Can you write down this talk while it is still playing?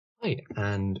Hi,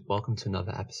 and welcome to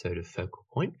another episode of Focal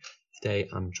Point. Today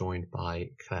I'm joined by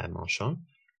Claire Marchant.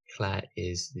 Claire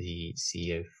is the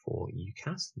CEO for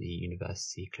UCAS, the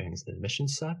University Clearance and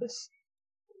Admissions Service.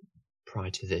 Prior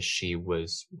to this, she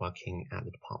was working at the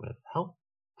Department of Health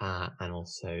and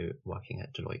also working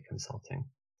at Deloitte Consulting.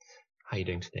 How are you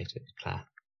doing today, Claire?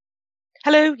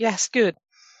 Hello, yes, good.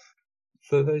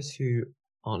 For those who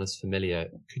aren't as familiar,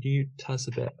 could you tell us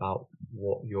a bit about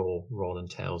what your role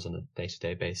entails on a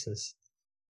day-to-day basis?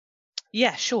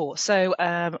 Yeah, sure. So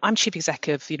I'm Chief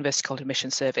Executive of the University College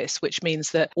Admission Service, which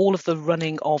means that all of the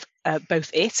running of both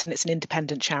it, and it's an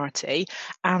independent charity,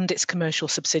 and its commercial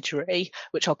subsidiary,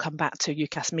 which I'll come back to,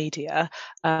 UCAS Media,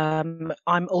 I'm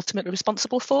ultimately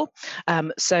responsible for.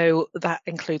 So that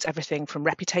includes everything from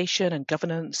reputation and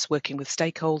governance, working with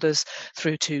stakeholders,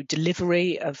 through to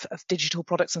delivery of digital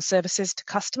products and services to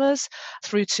customers,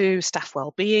 through to staff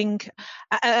well-being,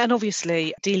 and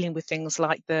obviously dealing with things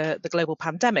like the global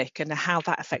pandemic and how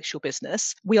that affects your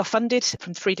business. We are funded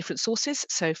from 3 different sources.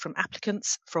 So from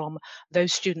applicants, from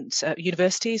those students at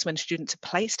universities when students are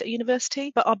placed at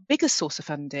university. But our biggest source of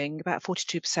funding, about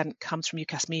 42%, comes from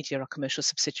UCAS Media, our commercial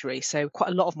subsidiary. So quite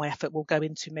a lot of my effort will go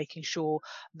into making sure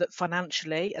that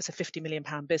financially, as a £50 million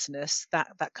business,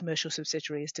 that commercial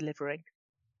subsidiary is delivering.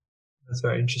 That's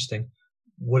very interesting.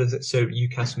 What is it? So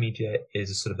UCAS Media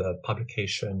is a sort of a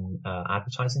publication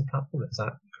advertising platform. Is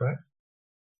that correct?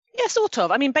 Yeah, sort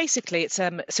of. I mean, basically, it's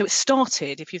so it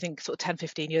started, if you think sort of 10,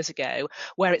 15 years ago,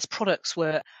 where its products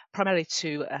were primarily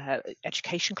to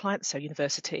education clients, so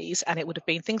universities, and it would have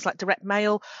been things like direct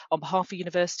mail on behalf of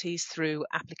universities through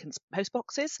applicants'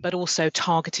 postboxes, but also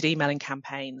targeted emailing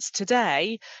campaigns.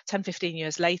 Today, 10, 15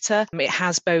 years later, it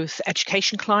has both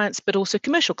education clients, but also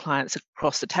commercial clients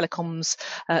across the telecoms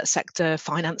sector,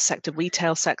 finance sector,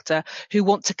 retail sector, who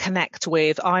want to connect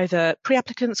with either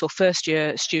pre-applicants or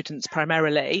first-year students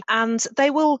primarily. And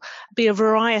they will be a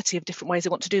variety of different ways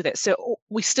they want to do this. So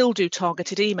we still do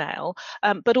targeted email,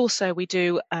 but also we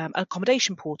do an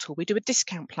accommodation portal, we do a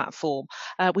discount platform,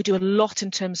 we do a lot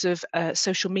in terms of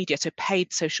social media, so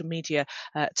paid social media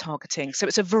targeting. So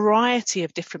it's a variety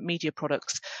of different media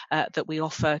products that we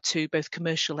offer to both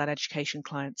commercial and education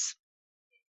clients.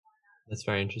 That's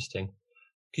very interesting.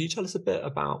 Can you tell us a bit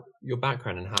about your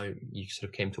background and how you sort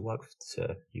of came to work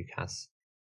to UCAS?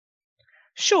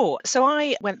 Sure. So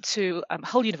I went to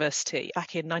Hull University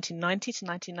back in 1990 to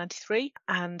 1993.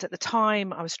 And at the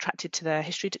time, I was attracted to their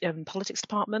history and politics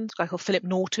department, a guy called Philip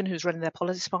Norton, who was running their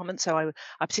politics department. So I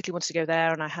particularly wanted to go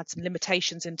there, and I had some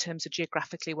limitations in terms of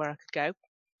geographically where I could go.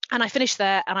 And I finished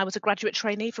there, and I was a graduate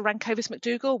trainee for Rank-Hovis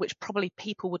McDougall, which probably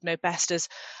people would know best as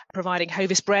providing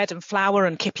Hovis bread and flour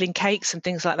and Kipling cakes and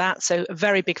things like that. So a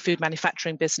very big food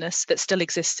manufacturing business that still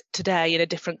exists today in a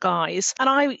different guise. And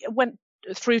I went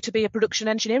through to be a production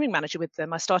engineering manager with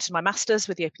them. I started my master's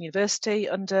with the Open University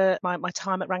under my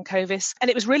time at Rank-Hovis. And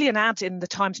it was really an ad in the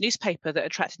Times newspaper that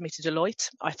attracted me to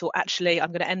Deloitte. I thought, actually, I'm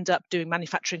going to end up doing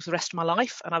manufacturing for the rest of my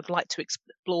life, and I would like to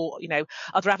explore,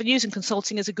 other avenues, and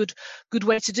consulting is a good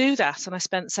way to do that. And I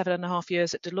spent 7.5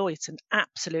 years at Deloitte and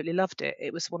absolutely loved it.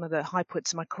 It was one of the high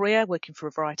points of my career, working for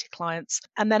a variety of clients.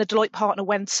 And then a Deloitte partner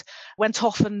went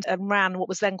off and ran what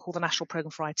was then called the National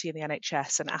Programme for IT in the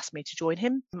NHS and asked me to join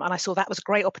him. And I saw that was a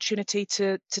great opportunity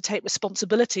to take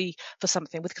responsibility for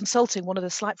something. With consulting, one of the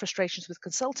slight frustrations with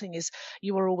consulting is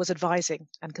you are always advising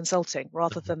and consulting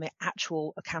rather than the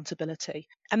actual accountability.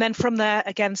 And then from there,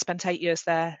 again, spent 8 years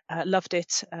there, loved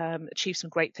it, achieved some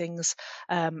great things,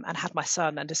 and had my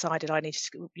son, and decided I needed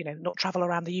to, not travel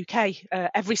around the UK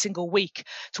every single week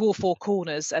to all 4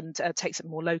 corners and take something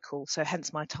more local. So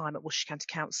hence my time at Worcestershire County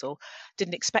Council.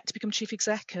 Didn't expect to become chief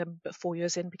exec, but 4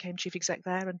 years in became chief exec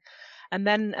there, and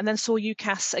then saw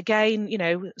UCAS again,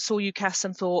 saw UCAS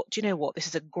and thought, do you know what, this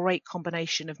is a great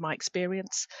combination of my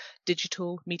experience,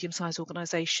 digital, medium-sized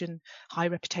organisation, high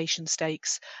reputation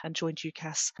stakes, and joined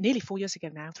UCAS nearly 4 years ago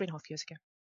now, 3.5 years ago.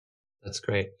 That's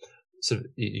great. So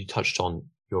you touched on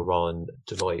your role in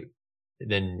Deloitte,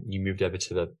 then you moved over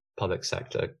to the public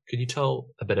sector. Could you tell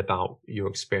a bit about your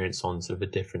experience on sort of the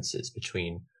differences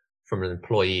between, from an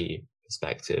employee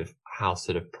perspective, how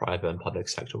sort of private and public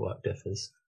sector work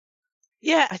differs?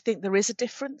 Yeah, I think there is a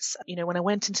difference. When I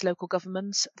went into local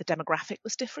government, the demographic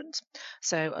was different.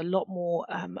 So a lot more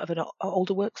of an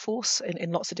older workforce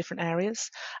in lots of different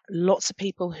areas. Lots of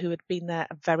people who had been there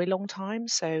a very long time.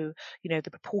 So,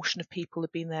 the proportion of people who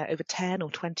had been there over 10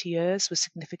 or 20 years was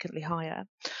significantly higher.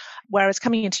 Whereas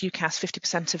coming into UCAS,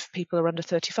 50% of people are under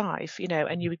 35,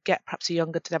 and you would get perhaps a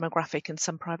younger demographic in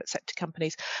some private sector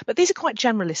companies. But these are quite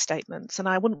generalist statements, and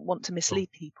I wouldn't want to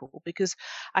mislead people, because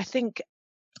I think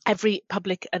every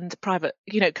public and private,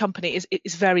 company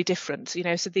is very different,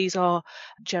 so these are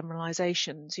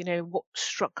generalizations. What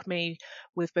struck me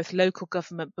with both local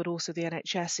government but also the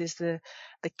NHS is the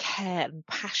care and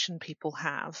passion people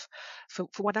have for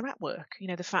when they're at work.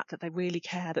 The fact that they really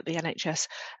care that the NHS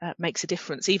makes a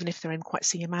difference, even if they're in quite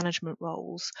senior management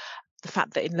roles. The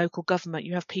fact that in local government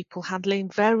you have people handling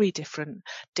very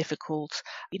difficult,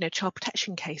 child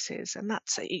protection cases, and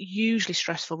that's a hugely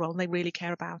stressful role, and they really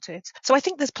care about it. So I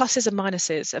think there's pluses and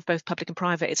minuses of both public and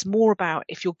private. It's more about,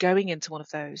 if you're going into one of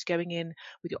those, going in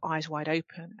with your eyes wide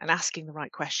open and asking the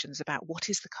right questions about what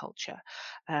is the culture,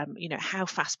 how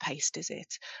fast paced is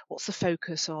it, what's the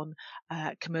focus on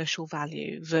commercial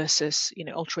value versus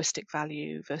altruistic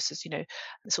value versus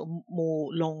sort of more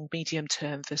long medium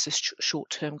term versus short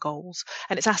term goals.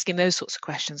 And it's asking those sorts of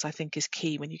questions, I think, is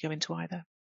key when you go into either.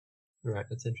 Right,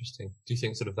 that's interesting. Do you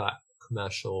think sort of that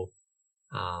commercial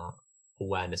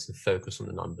awareness and focus on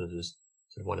the numbers was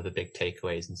sort of one of the big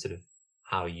takeaways in sort of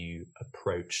how you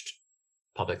approached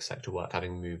public sector work,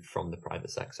 having moved from the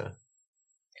private sector?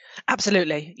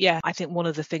 Absolutely. Yeah. I think one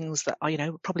of the things that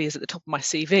probably is at the top of my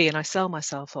CV and I sell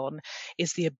myself on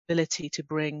is the ability to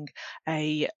bring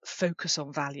a focus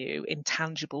on value in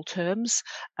tangible terms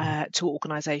to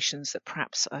organizations that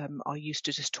perhaps are used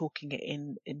to just talking it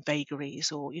in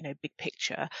vagaries or, big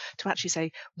picture, to actually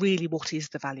say, really, what is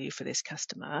the value for this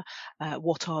customer?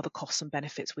 What are the costs and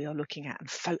benefits we are looking at, and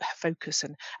focus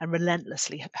and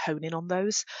relentlessly hone in on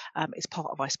those is part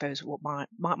of, I suppose, what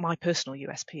my personal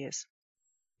USP is.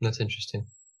 That's interesting.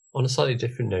 On a slightly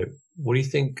different note, what do you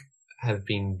think have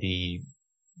been the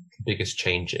biggest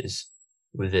changes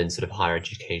within sort of higher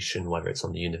education, whether it's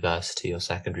on the university or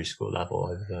secondary school level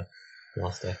over the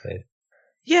last decade?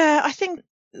 Yeah, I think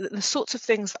the sorts of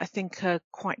things that I think are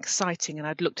quite exciting and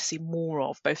I'd look to see more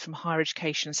of, both from higher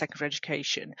education and secondary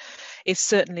education, is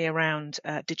certainly around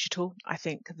digital. I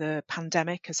think the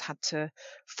pandemic has had to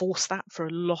force that for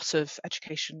a lot of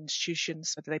education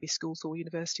institutions, whether they be schools or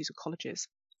universities or colleges.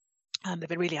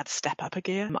 They've really had to step up a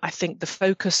gear. I think the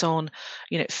focus on,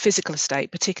 physical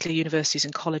estate, particularly universities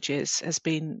and colleges, has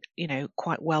been,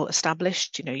 quite well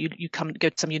established. You go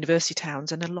to some university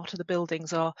towns, and a lot of the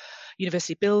buildings are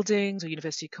university buildings or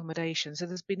university accommodation. So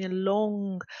there's been a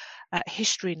long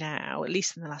history now, at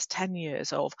least in the last 10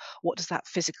 years, of what does that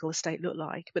physical estate look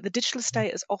like. But the digital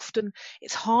estate is often,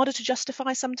 it's harder to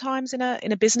justify sometimes in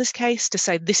a business case to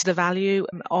say this is the value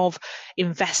of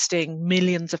investing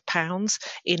millions of pounds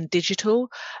in digital,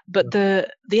 but the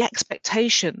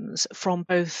expectations from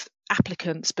both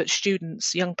applicants but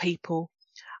students, young people.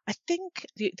 I think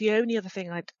the only other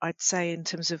thing I'd say in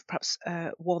terms of perhaps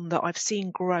one that I've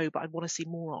seen grow, but I want to see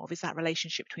more of, is that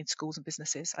relationship between schools and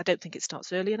businesses. I don't think it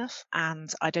starts early enough,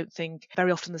 and I don't think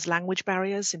very often there's language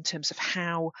barriers in terms of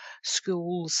how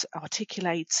schools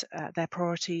articulate their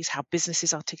priorities, how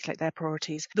businesses articulate their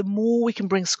priorities. The more we can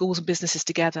bring schools and businesses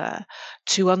together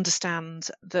to understand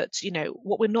that,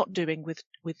 what we're not doing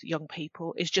with young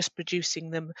people is just producing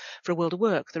them for a world of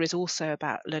work. There is also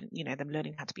about them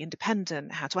learning how to be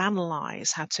independent, how to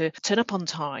analyze, how to turn up on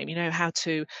time, how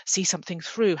to see something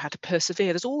through, how to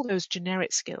persevere. There's all those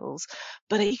generic skills,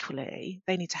 but equally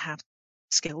they need to have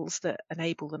skills that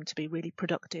enable them to be really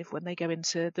productive when they go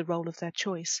into the role of their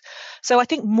choice. So I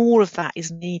think more of that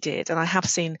is needed, and I have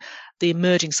seen the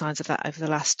emerging signs of that over the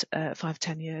last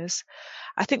 5-10 years.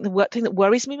 I think the thing that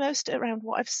worries me most around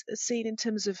what I've seen in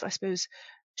terms of, I suppose,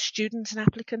 student and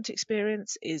applicant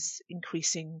experience is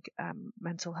increasing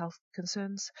mental health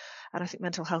concerns. And I think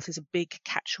mental health is a big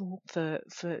catch-all for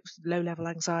low-level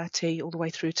anxiety all the way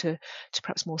through to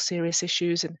perhaps more serious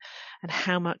issues, and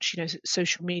how much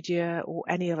social media or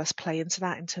any of us play into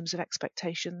that in terms of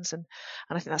expectations. And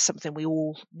I think that's something we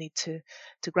all need to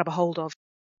grab a hold of.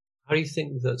 How do you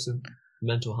think that sort of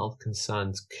mental health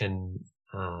concerns can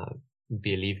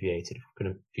be alleviated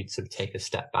if you sort of take a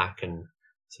step back and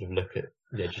sort of look at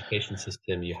the education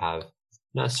system? You have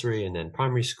nursery and then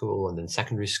primary school and then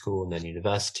secondary school and then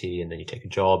university, and then you take a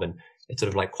job, and it's sort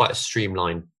of like quite a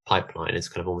streamlined pipeline. It's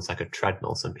kind of almost like a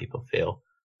treadmill, some people feel.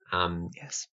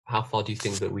 Yes. How far do you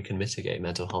think that we can mitigate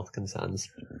mental health concerns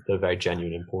that are very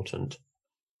genuine and important?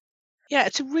 Yeah,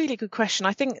 it's a really good question.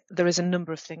 I think there is a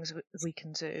number of things we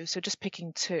can do. So just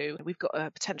picking two, we've got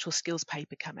a potential skills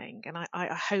paper coming, and I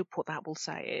hope what that will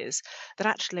say is that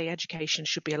actually education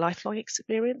should be a lifelong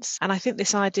experience. And I think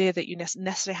this idea that you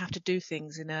necessarily have to do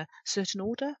things in a certain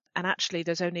order, and actually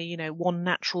there's only one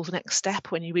natural next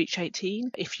step when you reach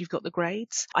 18 if you've got the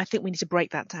grades. I think we need to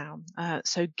break that down.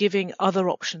 So giving other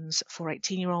options for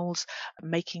 18-year-olds,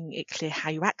 making it clear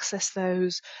how you access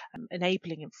those,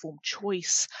 enabling informed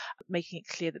choice, making it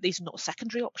clear that these are not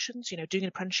secondary options. Doing an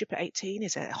apprenticeship at 18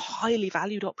 is a highly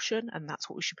valued option, and that's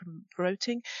what we should be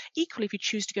promoting. Equally, if you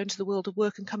choose to go into the world of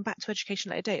work and come back to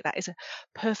education at a date, that is a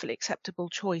perfectly acceptable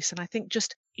choice. And I think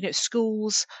just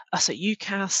schools, us at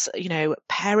UCAS,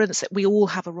 parents, we all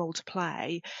have a role to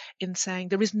play in saying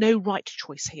there is no right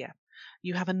choice here.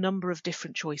 You have a number of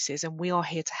different choices, and we are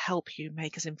here to help you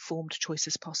make as informed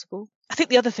choices as possible. I think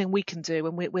the other thing we can do,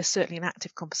 and we're certainly in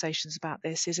active conversations about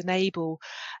this, is enable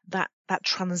that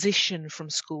transition from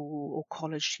school or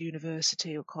college to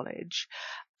university or college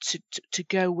to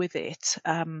go with it.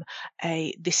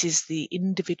 This is the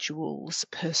individual's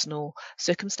personal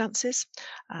circumstances.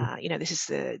 This is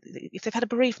if they've had a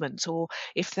bereavement, or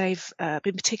if they've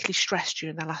been particularly stressed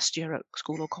during their last year at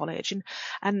school or college,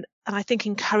 and I think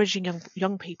encouraging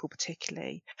young people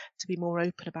particularly to be more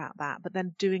open about that, but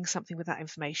then doing something with that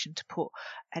information to put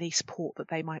any support that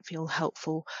they might feel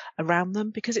helpful around them,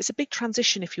 because it's a big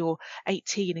transition if you're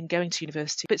 18 and going to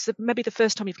university, but it's maybe the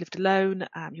first time you've lived alone.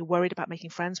 You're worried about making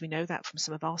friends. We know that from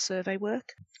some of our survey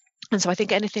work. And so I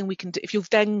think anything we can do, if you've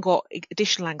then got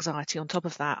additional anxiety on top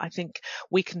of that, I think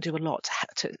we can do a lot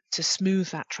to smooth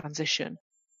that transition.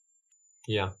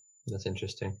 Yeah, that's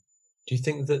interesting. Do you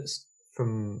think that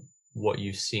from what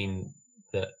you've seen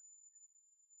that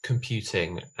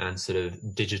computing and sort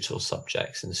of digital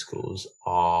subjects in schools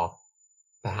are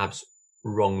perhaps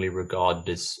wrongly regarded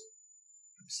as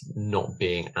not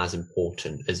being as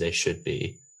important as they should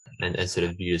be, and sort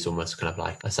of viewed as almost kind of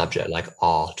like a subject like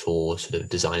art or sort of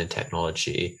design and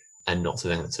technology, and not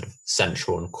something that's sort of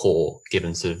central and core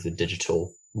given sort of the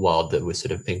digital world that we're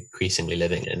sort of increasingly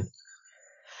living in?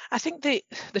 I think the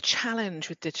challenge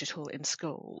with digital in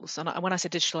schools, and when I say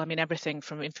digital, I mean everything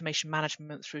from information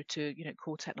management through to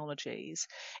core technologies,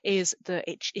 is that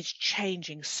it's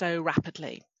changing so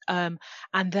rapidly. And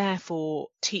therefore,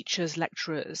 teachers,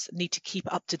 lecturers need to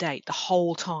keep up to date the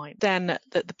whole time. Then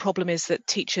the problem is that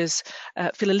teachers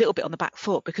feel a little bit on the back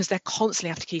foot because they're constantly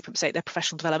have to keep up to date their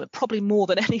professional development, probably more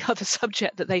than any other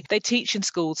subject that they teach in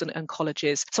schools and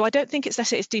colleges. So I don't think it's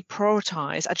necessarily it's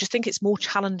deprioritised. I just think it's more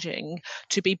challenging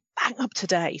to be bang up to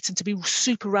date and to be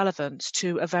super relevant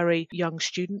to a very young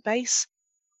student base.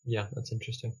 Yeah, that's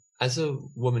interesting. As a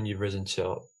woman, you've risen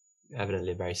to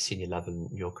evidently a very senior level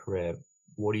in your career.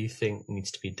 What do you think needs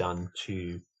to be done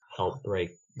to help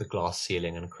break the glass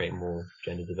ceiling and create more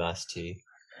gender diversity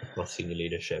across senior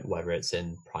leadership, whether it's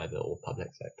in private or public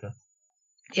sector?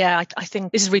 Yeah, I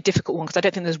think this is a really difficult one because I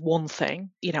don't think there's one thing.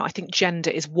 I think gender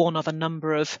is one of a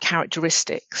number of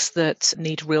characteristics that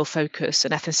need real focus,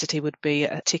 and ethnicity would be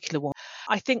a particular one.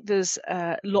 I think there's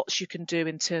lots you can do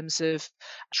in terms of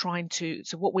trying to.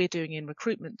 So what we're doing in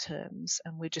recruitment terms,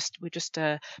 and we're just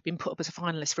been put up as a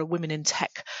finalist for a Women in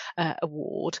Tech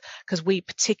award, because we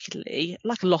particularly,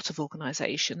 like a lot of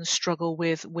organisations, struggle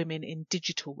with women in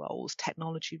digital roles,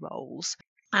 technology roles.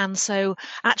 And so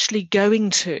actually going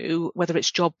to, whether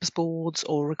it's jobs boards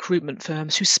or recruitment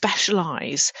firms who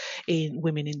specialise in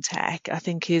women in tech, I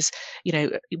think is,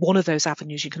 one of those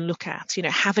avenues you can look at.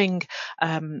 Having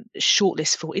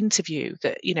shortlists for interview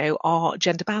that, are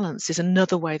gender balanced is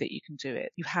another way that you can do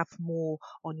it. You have more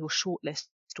on your shortlist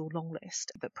or long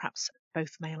list, but perhaps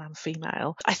both male and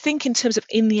female. I think in terms of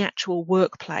in the actual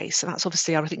workplace, and that's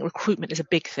obviously, I think recruitment is a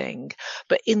big thing,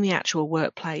 but in the actual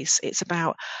workplace, it's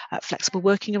about flexible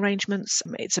working arrangements.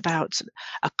 It's about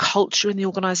a culture in the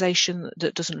organisation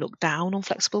that doesn't look down on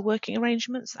flexible working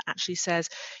arrangements, that actually says,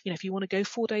 if you want to go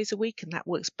 4 days a week and that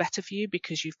works better for you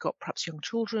because you've got perhaps young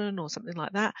children or something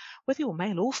like that, whether you're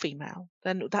male or female,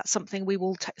 then that's something we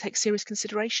will take serious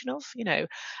consideration of,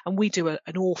 and we do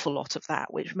an awful lot of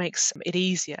that, which makes it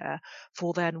easier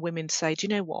for then women to say, do you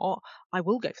know what, I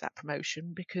will go for that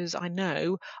promotion because I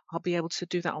know I'll be able to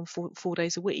do that on 4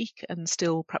 days a week and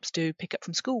still perhaps do pick up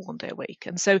from school 1 day a week.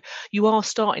 And so you are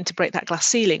starting to break that glass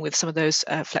ceiling with some of those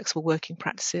flexible working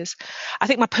practices. I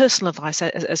think my personal advice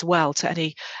as well to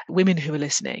any women who are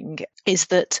listening is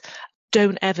that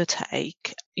don't ever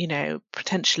take,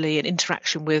 potentially an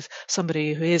interaction with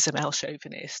somebody who is a male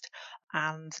chauvinist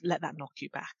and let that knock you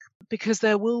back, because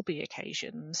there will be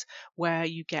occasions where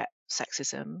you get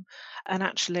sexism, and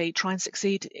actually try and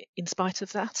succeed in spite of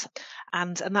that.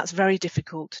 And that's very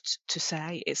difficult to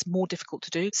say. It's more difficult to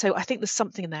do. So I think there's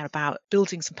something in there about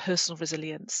building some personal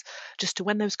resilience, just to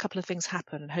when those couple of things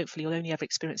happen, and hopefully you'll only ever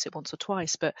experience it once or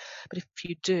twice. But if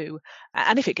you do,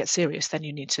 and if it gets serious, then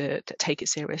you need to take it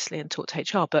seriously and talk to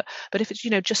HR. But if it's,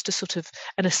 just a sort of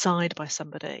an aside by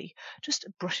somebody, just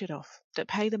brush it off. Don't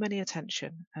pay them any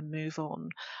attention and move on.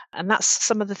 And that's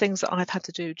some of the things that I've had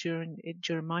to do during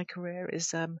my career. career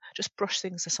is just brush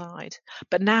things aside.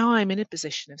 But now I'm in a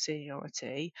position of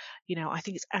seniority, I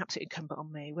think it's absolutely incumbent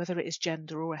on me, whether it is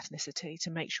gender or ethnicity,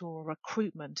 to make sure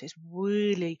recruitment is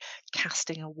really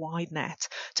casting a wide net,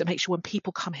 to make sure when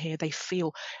people come here, they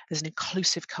feel there's an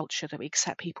inclusive culture, that we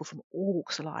accept people from all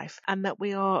walks of life, and that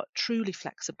we are truly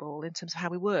flexible in terms of how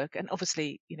we work. And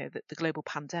obviously, the global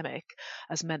pandemic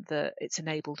has meant that it's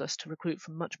enabled us to recruit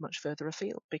from much, much further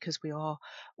afield, because we are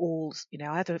all,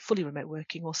 either fully remote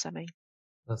working or semi.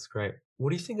 That's great.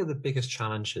 What do you think are the biggest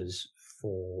challenges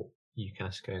for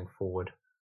UCAS going forward?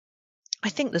 I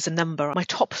think there's a number. My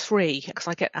top three, because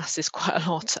I get asked this quite a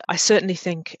lot, I certainly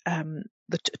think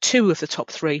the two of the top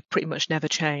three pretty much never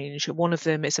change. One of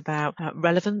them is about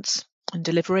relevance and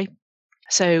delivery.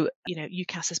 So,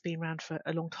 UCAS has been around for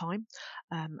a long time,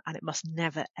 and it must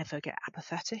never, ever get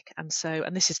apathetic. And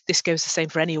this goes the same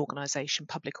for any organisation,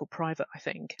 public or private, I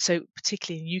think. So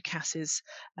particularly in UCAS's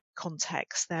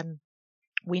context, then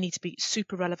we need to be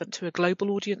super relevant to a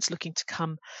global audience looking to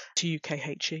come to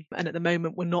UKHE. And at the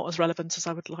moment, we're not as relevant as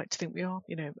I would like to think we are.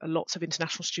 Lots of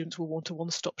international students will want a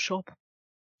one-stop shop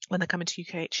when they're coming to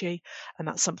UKHE, and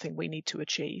that's something we need to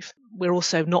achieve. We're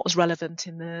also not as relevant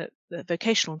in the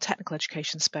vocational and technical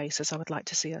education space as I would like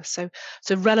to see us.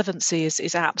 So relevancy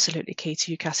is absolutely key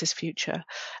to UCAS's future,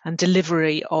 and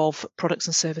delivery of products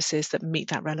and services that meet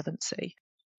that relevancy.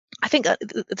 I think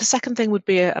the second thing would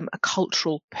be a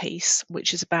cultural piece,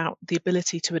 which is about the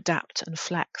ability to adapt and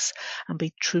flex and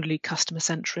be truly customer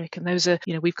centric. And those are,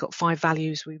 we've got 5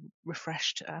 values we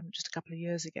refreshed just a couple of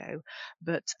years ago.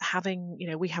 But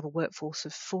we have a workforce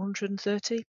of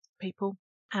 430 people.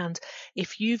 And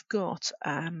if you've got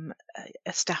a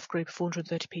staff group of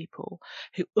 430 people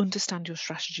who understand your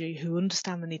strategy, who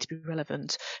understand the need to be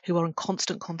relevant, who are in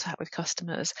constant contact with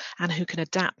customers, and who can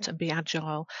adapt and be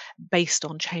agile based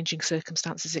on changing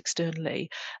circumstances externally,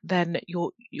 then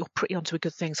you're pretty onto a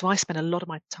good thing. So I spend a lot of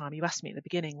my time, you asked me at the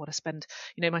beginning what I spend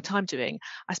my time doing.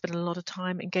 I spend a lot of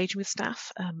time engaging with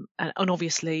staff, and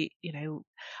obviously,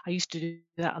 I used to do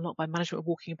that a lot by management,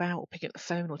 walking about or picking up the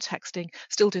phone or texting.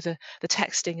 Still do the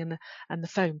texting and the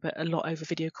phone, but a lot over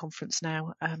video conference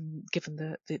now, given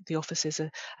the offices are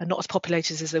not as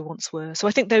populated as they once were. So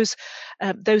I think those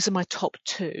are my top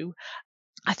 2.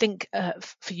 I think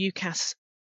for UCAS,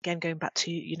 again, going back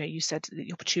to, you said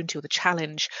the opportunity or the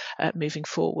challenge moving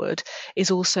forward is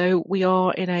also, we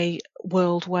are in a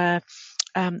world where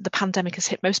the pandemic has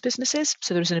hit most businesses,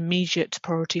 so there is an immediate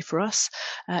priority for us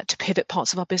to pivot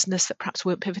parts of our business that perhaps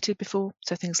weren't pivoted before.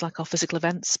 So things like our physical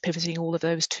events, pivoting all of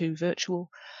those to virtual,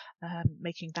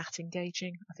 making that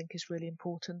engaging, I think is really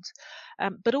important.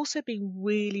 But also being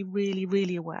really, really,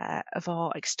 really aware of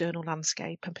our external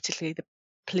landscape, and particularly the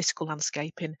political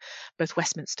landscape in both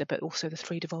Westminster but also the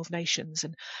 3 devolved nations,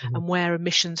 and where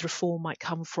emissions reform might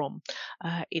come from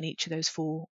in each of those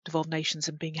 4 devolved nations,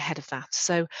 and being ahead of that.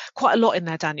 So quite a lot in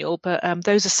there, Daniel, but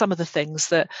those are some of the things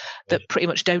that pretty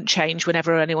much don't change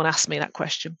whenever anyone asks me that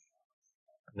question.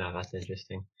 No, that's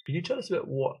interesting. Can you tell us a bit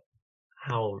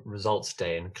how results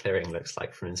day and clearing looks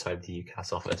like from inside the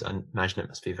UCAS office? I imagine it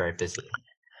must be very busy.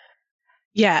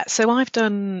 Yeah, so I've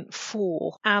done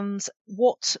 4, and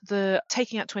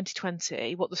taking out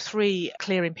 2020, what the 3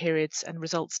 clearing periods and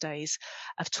results days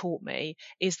have taught me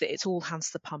is that it's all hands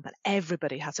to the pump, and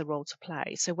everybody has a role to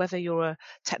play. So whether you're a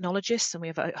technologist, and we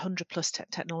have 100 plus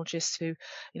technologists who,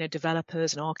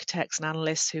 developers and architects and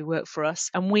analysts who work for us,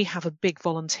 and we have a big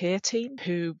volunteer team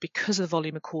who, because of the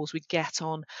volume of calls we get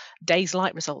on days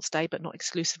like results day, but not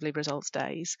exclusively results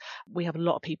days, we have a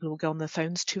lot of people who will go on the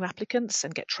phones to applicants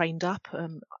and get trained up,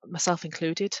 myself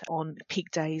included, on peak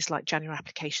days like January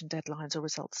application deadlines or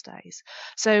results days.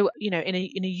 So, in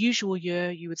a usual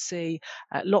year, you would see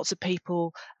lots of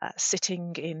people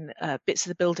sitting in bits of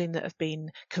the building that have been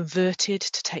converted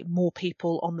to take more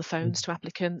people on the phones to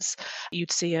applicants.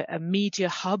 You'd see a media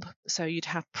hub, so you'd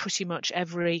have pretty much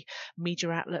every media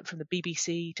outlet from the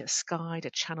BBC to Sky to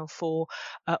Channel 4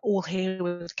 all here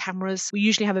with cameras. We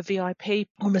usually have a VIP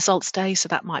on results day, so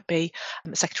that might be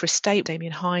Secretary of State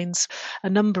Damien Hines, a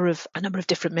number of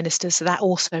different ministers, so that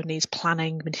also needs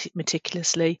planning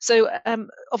meticulously. So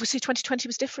obviously 2020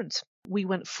 was different. We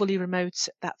went fully remote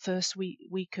that first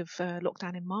week of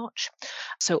lockdown in March.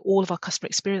 So all of our customer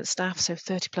experience staff, so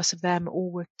 30 plus of them,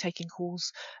 all were taking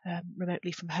calls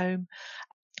remotely from home.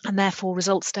 And therefore,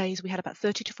 results days, we had about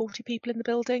 30 to 40 people in the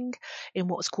building in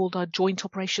what's called our joint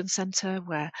operations centre,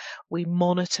 where we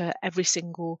monitor every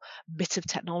single bit of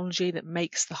technology that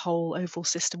makes the whole overall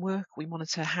system work. We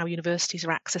monitor how universities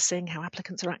are accessing, how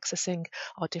applicants are accessing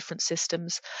our different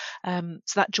systems. So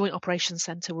that joint operations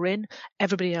centre we're in,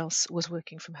 everybody else was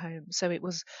working from home. So it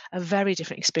was a very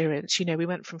different experience. We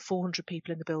went from 400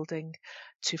 people in the building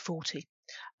to 40.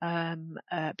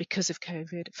 Because of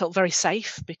COVID. It felt very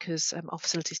safe because our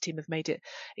facilities team have made it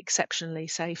exceptionally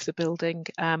safe, the building.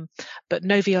 But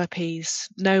no VIPs,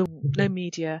 no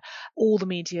media. All the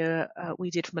media we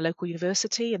did from a local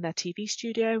university in their TV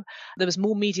studio. There was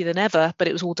more media than ever, but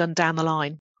it was all done down the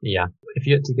line. Yeah. If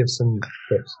you had to give some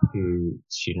tips to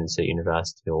students at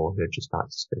university or who are just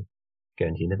about to sort of go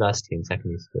into university and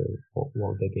secondary school, what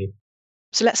would they be?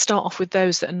 So let's start off with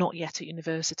those that are not yet at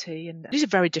university. And these are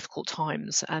very difficult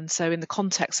times. And so in the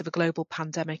context of a global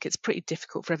pandemic, it's pretty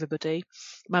difficult for everybody.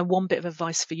 My one bit of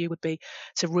advice for you would be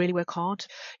to really work hard.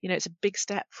 It's a big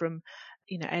step from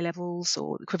A-levels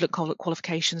or equivalent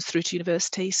qualifications through to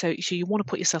university. So you want to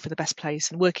put yourself in the best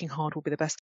place, and working hard will be the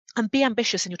best. And be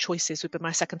ambitious in your choices would be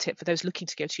my second tip for those looking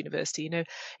to go to university.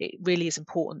 It really is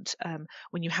important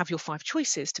when you have your 5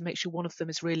 choices to make sure one of them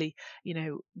is really,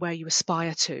 where you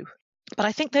aspire to. But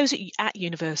I think those at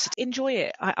university enjoy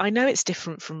it. I know it's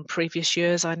different from previous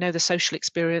years. I know the social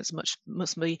experience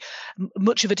must be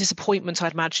much of a disappointment,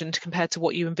 I'd imagine, compared to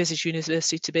what you envisage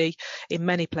university to be in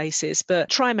many places. But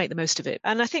try and make the most of it.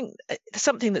 And I think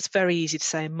something that's very easy to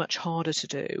say and much harder to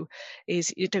do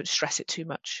is you don't stress it too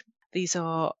much. These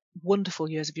are wonderful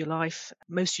years of your life.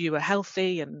 Most of you are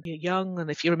healthy and you're young,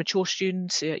 and if you're a mature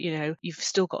student, you've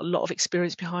still got a lot of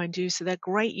experience behind you. So they're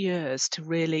great years to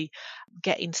really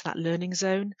get into that learning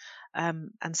zone.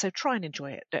 And so try and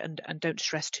enjoy it and don't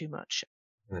stress too much.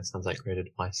 That sounds like great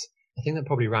advice. I think that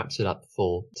probably wraps it up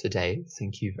for today.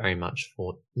 Thank you very much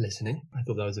for listening. I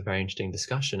thought that was a very interesting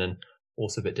discussion and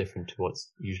also a bit different to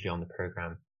what's usually on the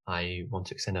program. I want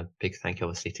to extend a big thank you,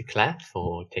 obviously, to Claire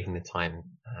for taking the time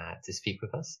to speak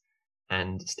with us,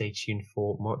 and stay tuned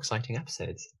for more exciting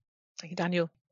episodes. Thank you, Daniel.